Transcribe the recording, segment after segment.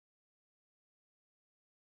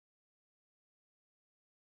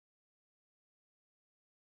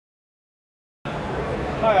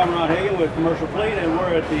Hi, I'm Ron Hagan with Commercial Fleet, and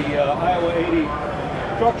we're at the Iowa 80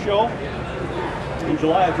 Truck Show in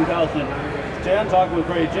July of 2010, talking with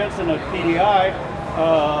Ray Jensen of PDI.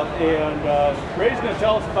 Ray's going to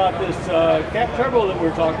tell us about this cat turbo that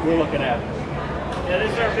we're looking at. Yeah,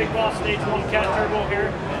 this is our Big Boss Stage 1 cat turbo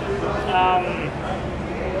here.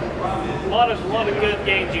 A lot of good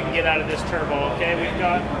gains you can get out of this turbo. Okay, we've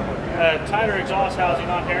got a tighter exhaust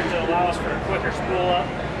housing on here to allow us for a quicker spool up.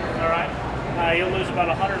 All right, you'll lose about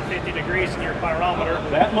 150 degrees in your pyrometer.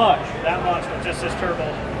 That much? That much with just this turbo.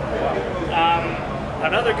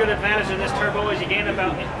 Another good advantage of this turbo is you gain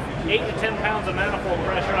about 8 to 10 pounds of manifold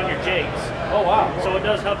pressure on your jigs. Oh wow! So it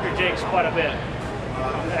does help your jigs quite a bit.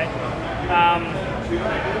 Okay.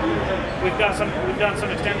 We've done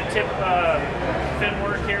some extended tip fin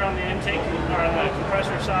work here on the intake or on the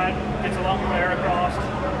compressor side. Gets a lot more air across.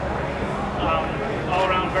 All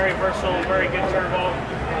around very versatile, very good turbo.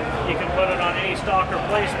 You can put it on any stock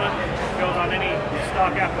replacement. Goes on any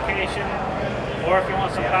stock application. Or if you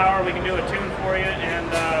want some power, we can do a tune for you and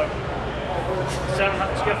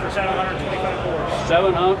it's good for 725 horse.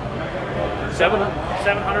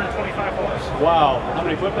 725 horse. Wow. How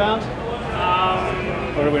many foot-pounds?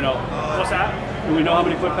 Or do we know? What's that? Do we know how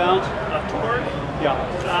many foot-pounds? Of torque? Yeah.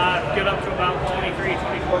 Get up to about 23,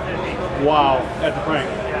 2450. Wow. At the crank.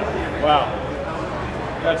 Yeah. Wow.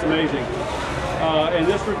 That's amazing. And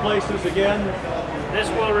this replaces again? This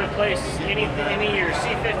will replace any your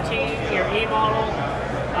C15, your E model.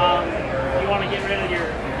 You want to get rid of your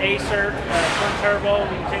A-cert, twin turbo. We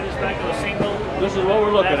can take this back to a single. This is what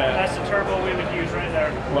we're looking at. That's the turbo we would use right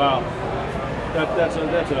there. Wow. That's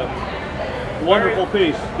a wonderful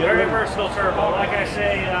piece. Very versatile turbo. Like I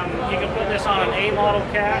say, you can put this on an A model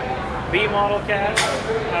cat, B model cat,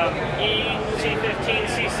 E, C15,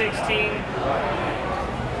 C16.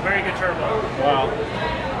 Very good turbo. Wow.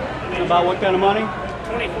 About what kind of money?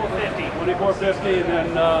 $24.50. $24.50, and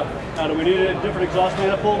then now do we need a different exhaust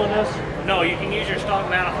manifold on this? No, you can use your stock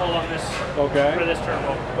manifold on this. Okay. For this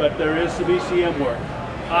turbo. But there is some ECM work.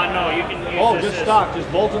 No, you can use this just stock, just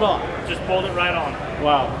bolt it on. Just bolt it right on.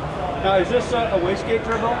 Wow. Now, is this a wastegate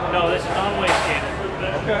turbo? No, this is non-wastegated.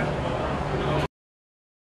 Okay.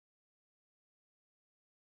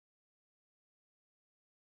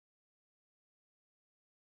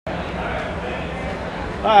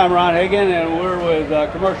 Hi, I'm Ron Hagan, and we're with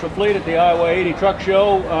Commercial Fleet at the Iowa 80 Truck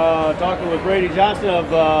Show, talking with Brady Jensen of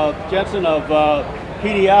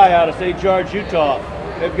PDI out of St. George, Utah.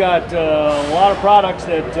 They've got a lot of products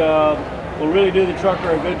that will really do the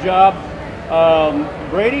trucker a good job.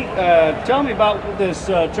 Brady, tell me about this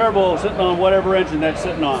turbo sitting on whatever engine that's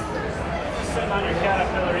sitting on. This is sitting on your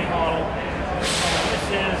Caterpillar E model.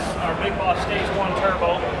 This is our Big Boss Stage 1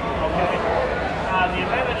 turbo. Okay. The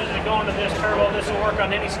advantages of going to this turbo, this will work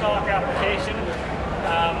on any stock application,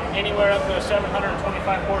 anywhere up to a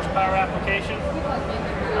 725 horsepower application.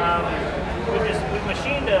 We've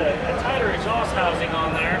machined a tighter exhaust housing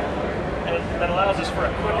on there that allows us for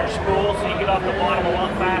a quicker spool, so you get off the bottom a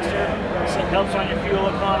lot faster. It helps on your fuel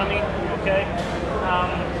economy. Okay.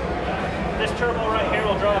 This turbo right here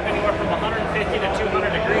will draw up anywhere from 150 to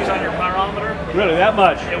 200 degrees on your pyrometer. Really, that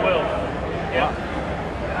much? It will. Yeah.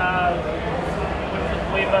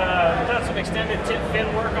 We've done some extended tip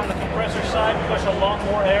fin work on the compressor side, push a lot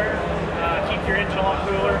more air, keep your engine a lot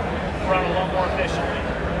cooler, run a lot more efficiently.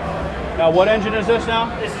 Now, what engine is this now?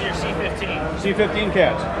 This is your C15. C15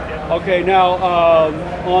 cats. Yep. Okay, now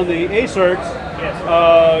on the A-certs, yes.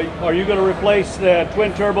 Are you going to replace the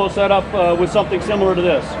twin turbo setup with something similar to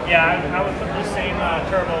this? Yeah, I would put the same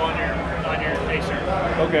turbo on your A-cert.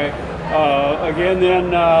 Okay. Again,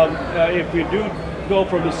 then, if you do go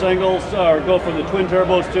from the singles or go from the twin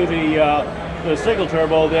turbos to the single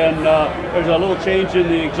turbo, then there's a little change in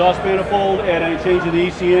the exhaust manifold and a change in the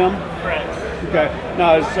ECM. Correct. Okay.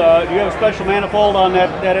 Now, do you have a special manifold on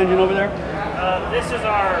that engine over there? This is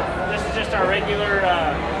just our regular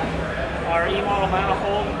our E model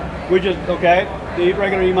manifold. The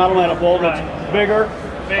regular E model manifold. Right. It's bigger,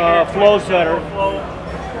 flows better.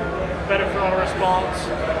 Better throttle response.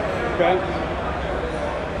 Okay.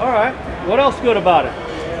 All right. What else good about it?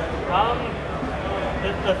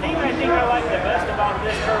 The thing I think I like the best about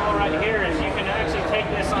this turbo right here is you can actually take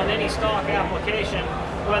this on any stock application,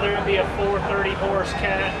 whether it be a 430 horse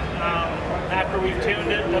cat. After we've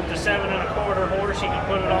tuned it up to 7 1/4 horse, you can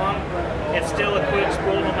put it on. It's still a quick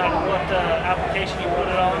spool no matter what application you put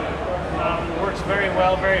it on. Works very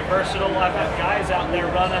well, very versatile. I've got guys out there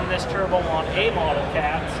running this turbo on A model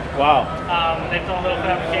cats. Wow. They've done a little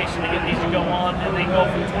fabrication to get these to go on, and they go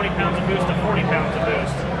from 20 pounds of boost to 40 pounds of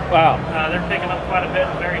boost. Wow. They're picking up quite a bit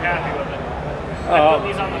and very happy with it. I put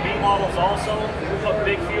these on the B models also. Put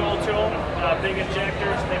big fuel to them, big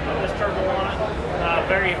injectors. They put this turbo on it.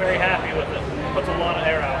 Very, very happy with it. Puts a lot of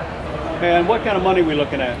air out. And what kind of money are we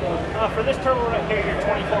looking at? For this turbo right here, you're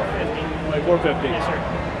 $24.50. $24.50. Yes, sir.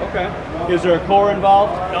 Okay. Is there a core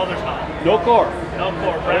involved? No, there's not. No core. No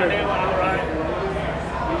core. Brand new,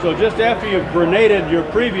 outright. So just after you've grenaded your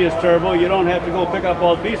previous turbo, you don't have to go pick up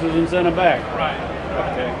all the pieces and send them back. Right.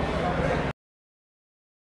 Okay.